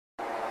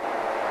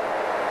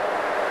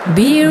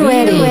Be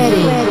ready.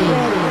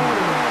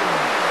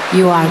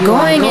 You are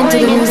going into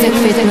the music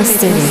fitness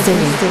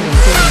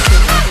city.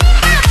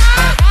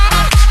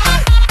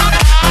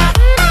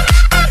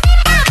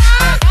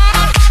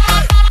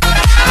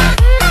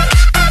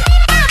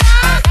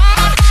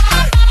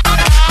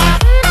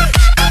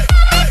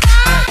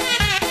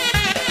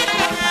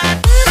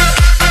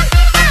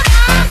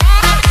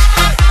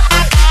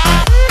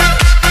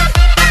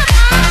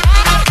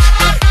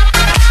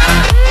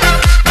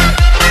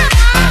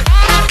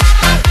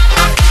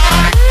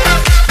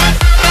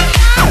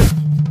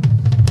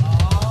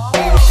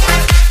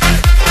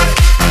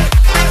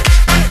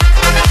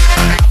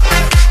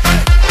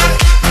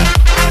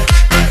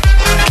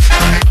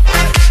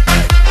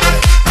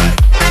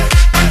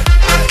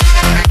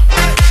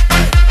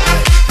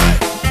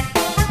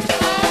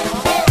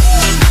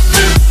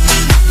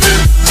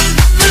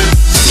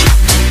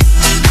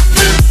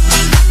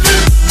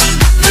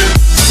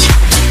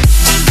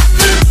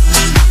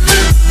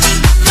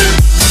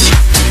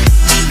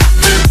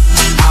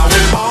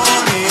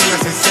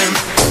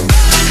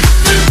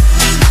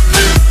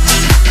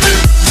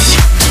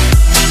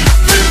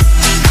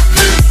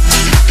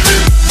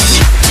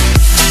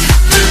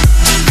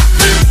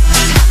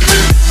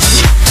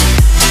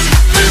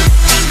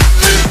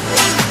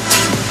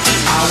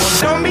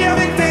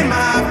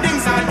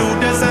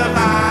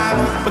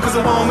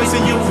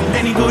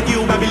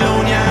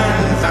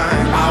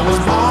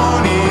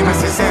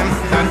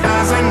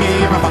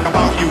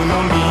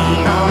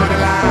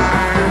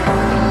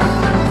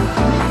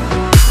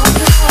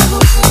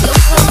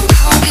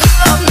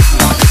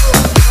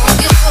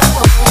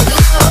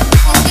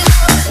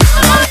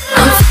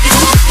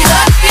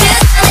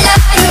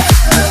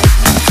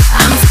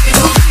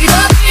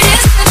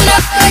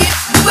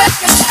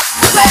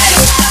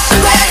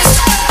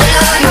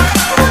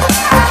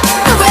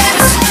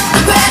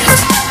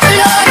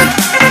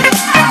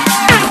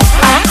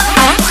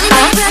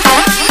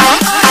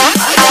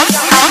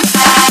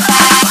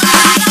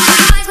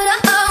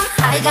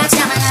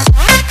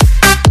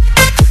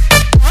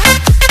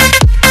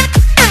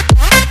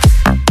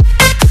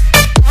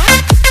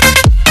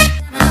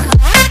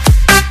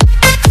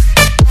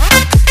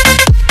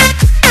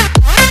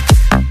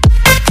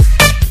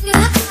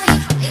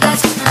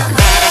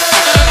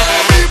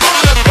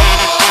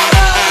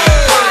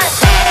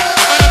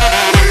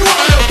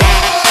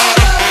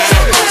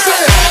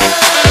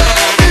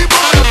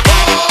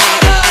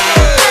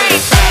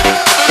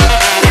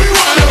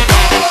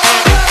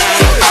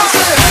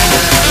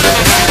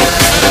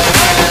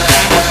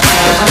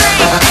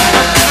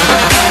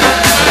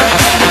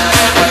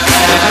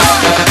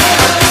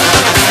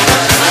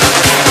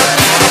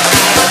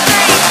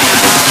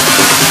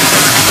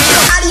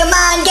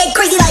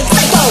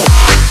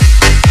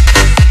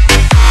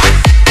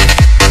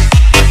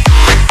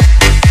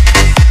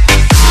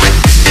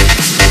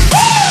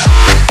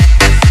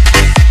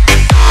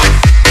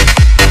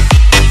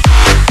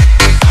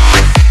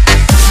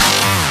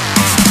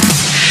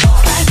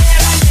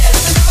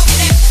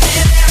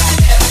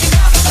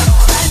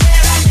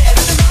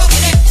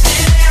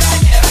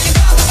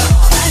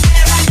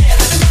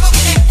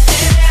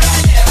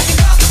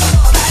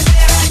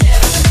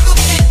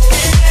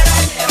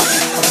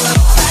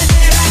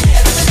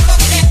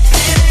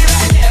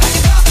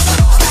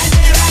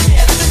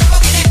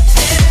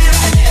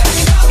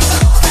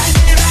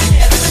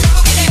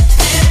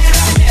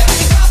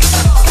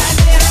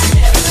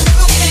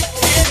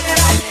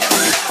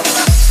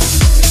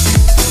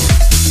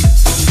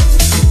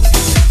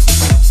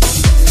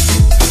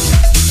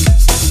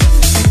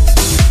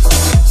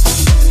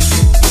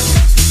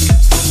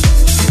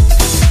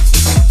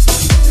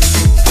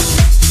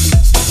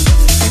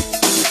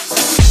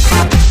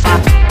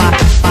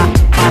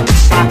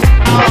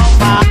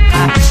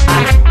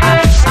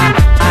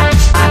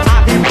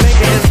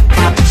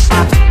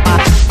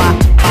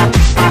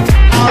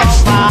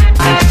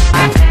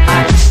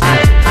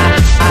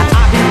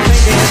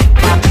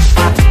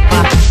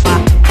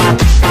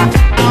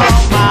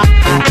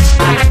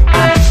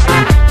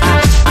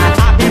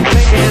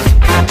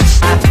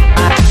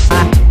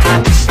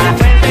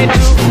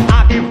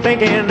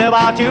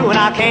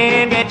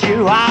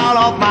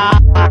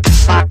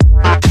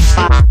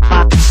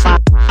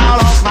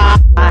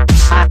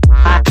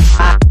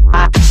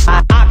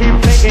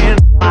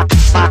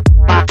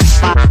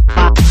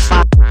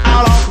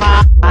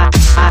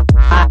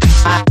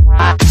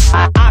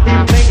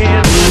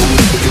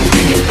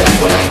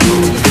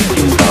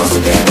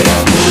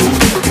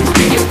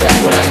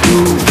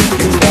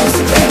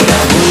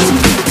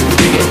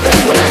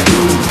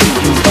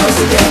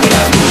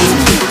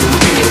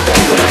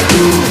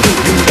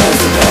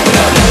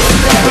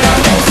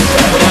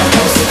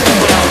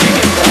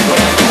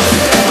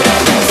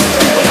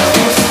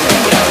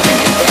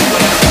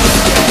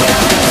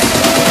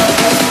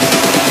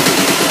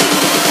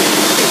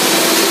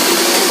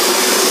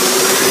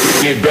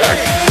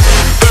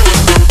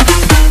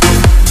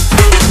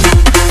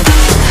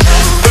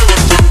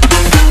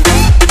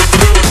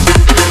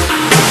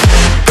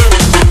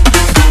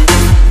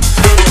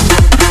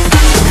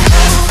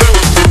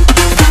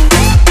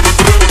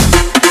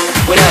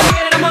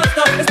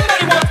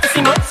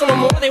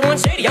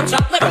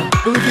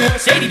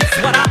 lady, this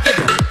is what I'll give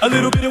you. A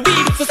little bit of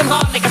weed with some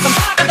hard liquor, some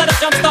vodka that'll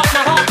jumpstart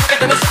my heart.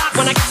 Getting a shock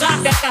when I get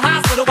shocked at the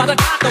hospital by the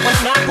doctor when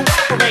I'm not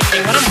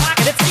cooperating. When I'm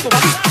rocking, it's legal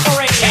while I'm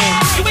operating.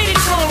 You waited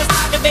too long to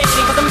stop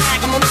debating, cause I'm back,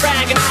 I'm on the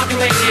brag and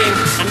ovulating.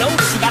 I know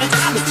that you got a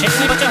job that's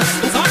changing, but your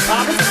husband's heart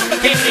problem's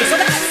complicating. So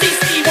that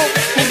CC won't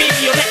let me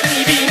be, or let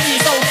me be me,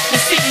 so let me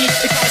see.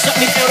 They try to shut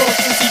me down on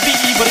MTV,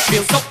 but it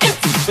feels so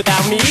empty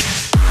without me.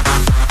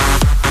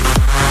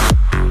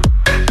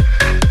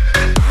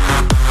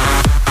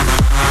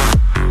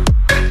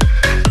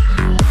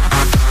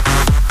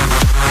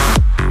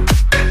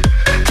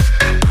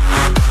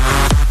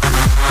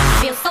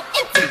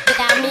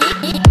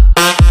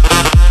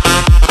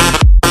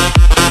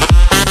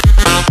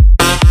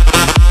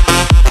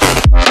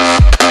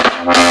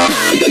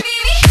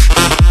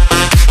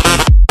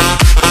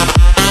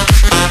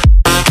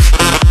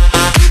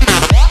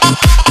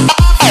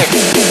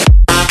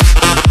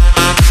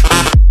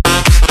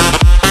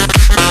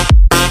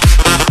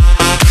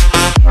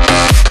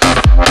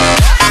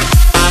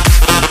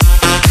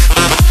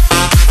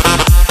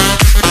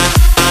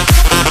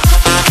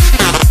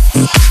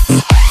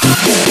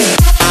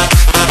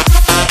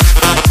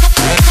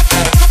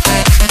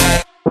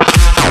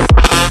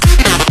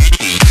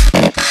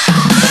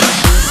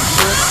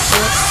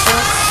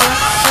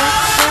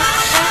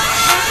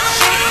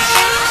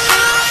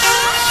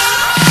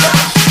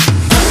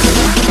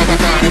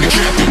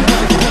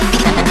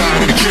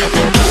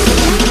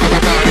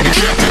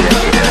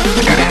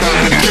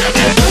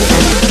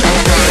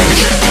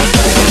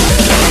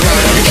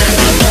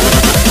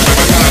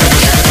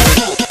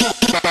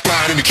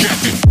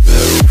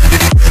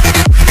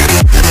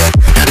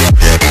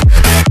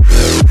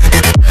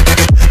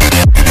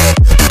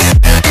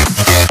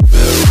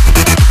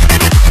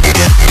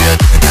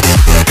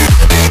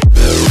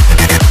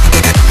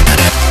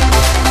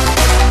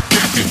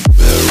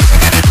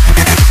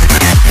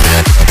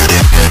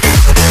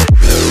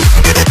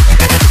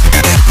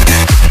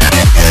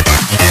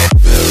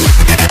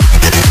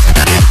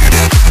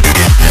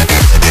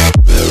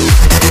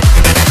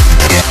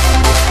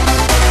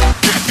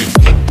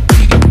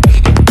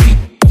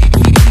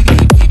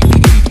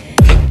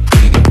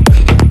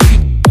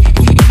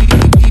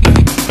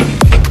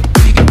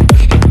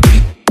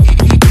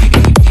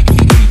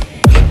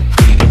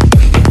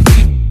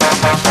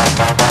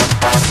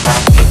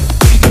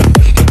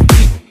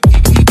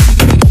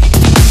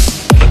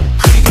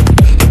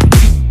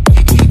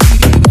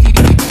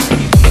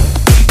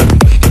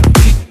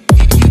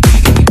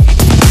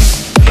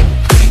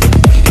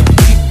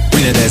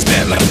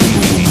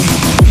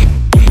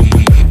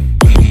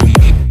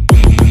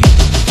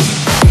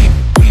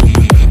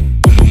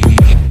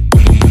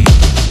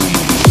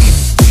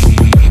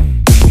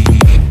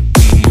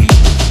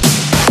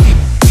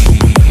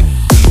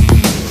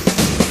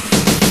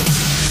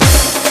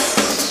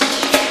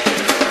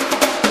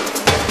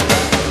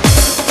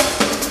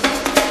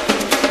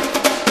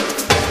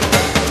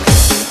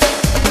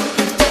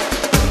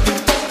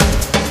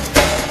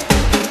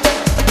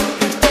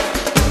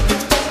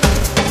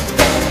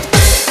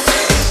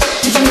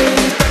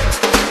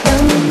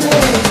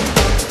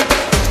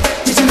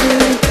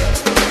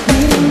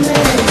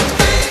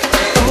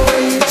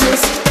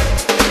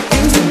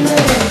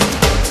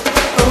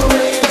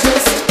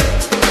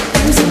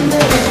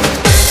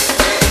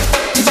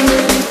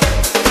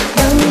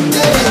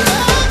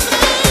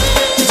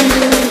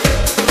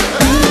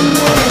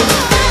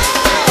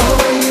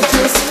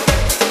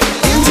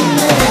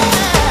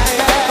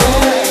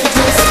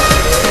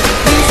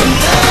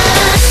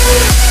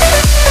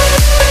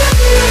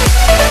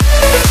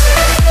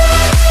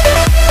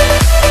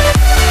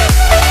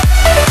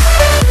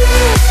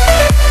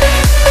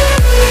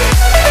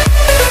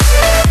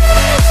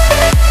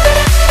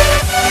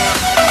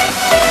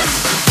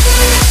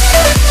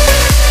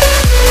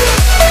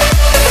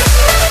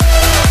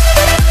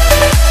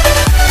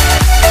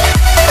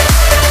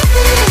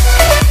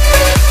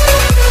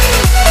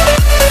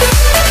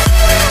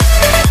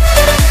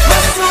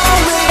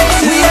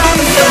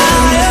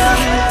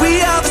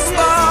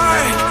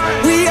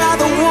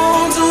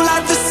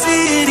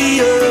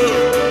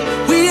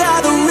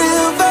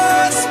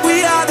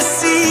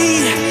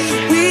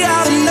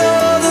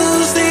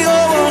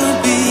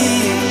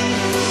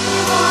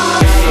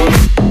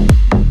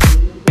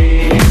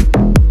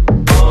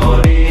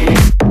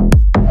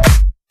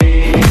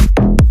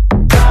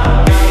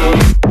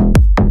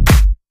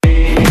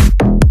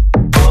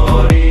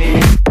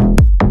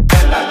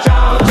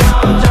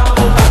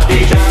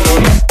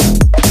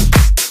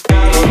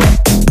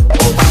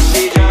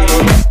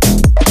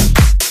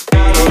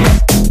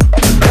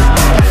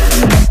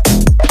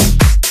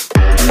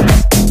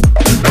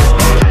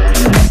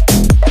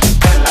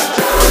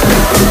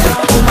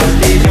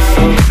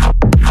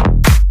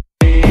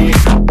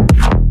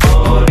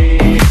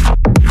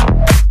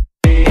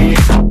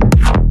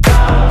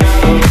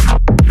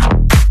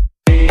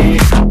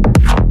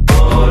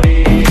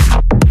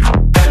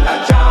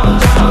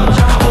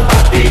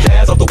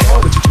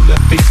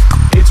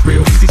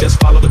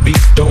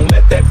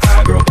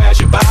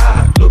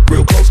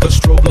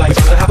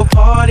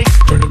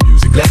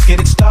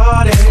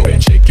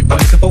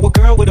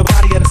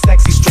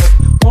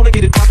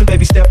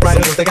 step right,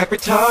 I don't think I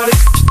retarded.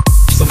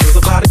 Some girls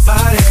are body.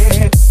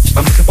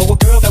 I'm looking for a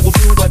girl that will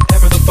do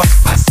whatever the fuck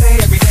I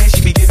say every day.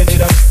 She be giving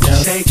it up. Yeah.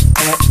 Shake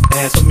that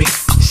ass for me.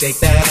 Shake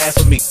that ass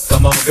for me.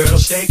 Come on, girl,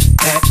 shake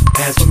that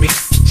ass for me.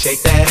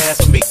 Shake that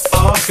ass for me.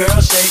 Oh, girl,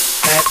 shake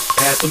that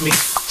ass for me.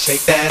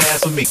 Shake that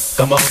ass for me.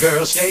 Come on,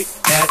 girl, shake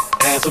that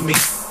ass for me.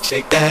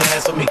 Shake that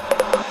ass for me.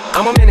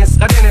 I'm a menace,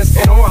 a dentist,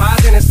 and oral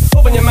hygienist.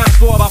 Open your mouth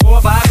for about 4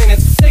 or 5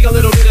 minutes. Take a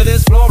little bit of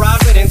this fluoride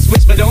riddance.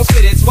 Switch but don't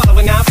spit it. Swallow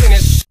it now,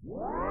 finish.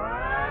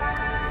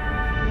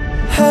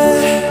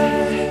 Hey,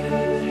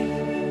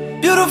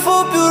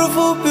 beautiful,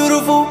 beautiful,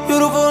 beautiful,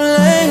 beautiful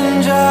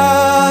angel.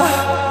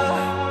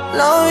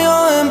 Love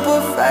your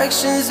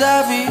imperfections,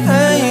 every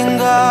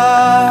anger.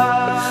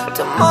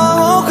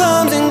 Tomorrow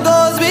comes and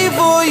goes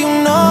before you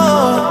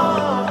know.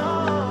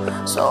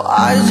 So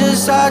I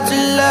just had to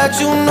let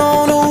you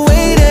know the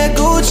way that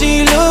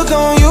Gucci look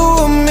on you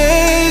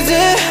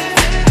amazing.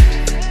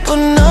 But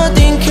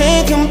nothing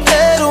can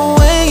compare to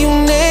when you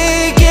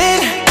naked.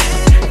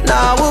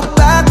 Now we're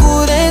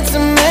backward into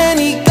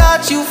many,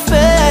 got you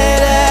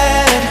fed.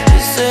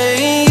 You're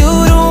saying you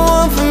the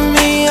one for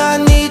me, I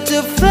need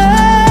to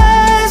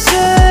flash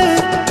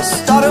it.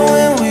 Started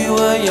when we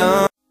were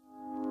young.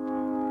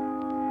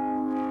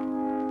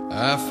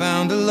 I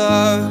found a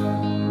love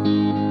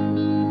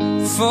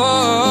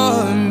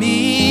for me.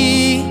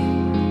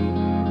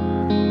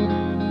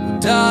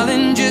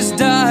 Darling, just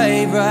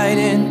dive right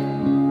in,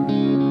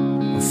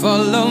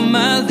 follow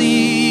my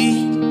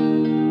lead.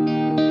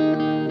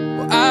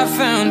 Well, I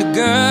found a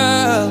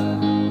girl,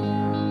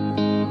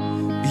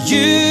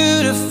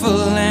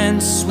 beautiful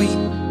and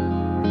sweet.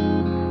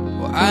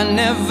 Well, I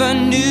never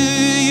knew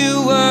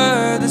you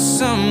were the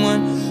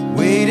someone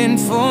waiting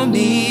for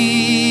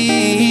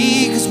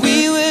me. 'Cause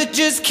we were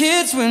just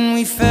kids when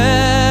we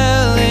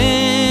fell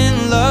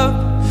in love,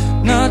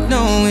 not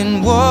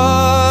knowing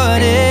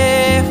what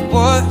it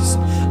was.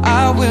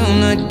 I will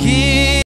not give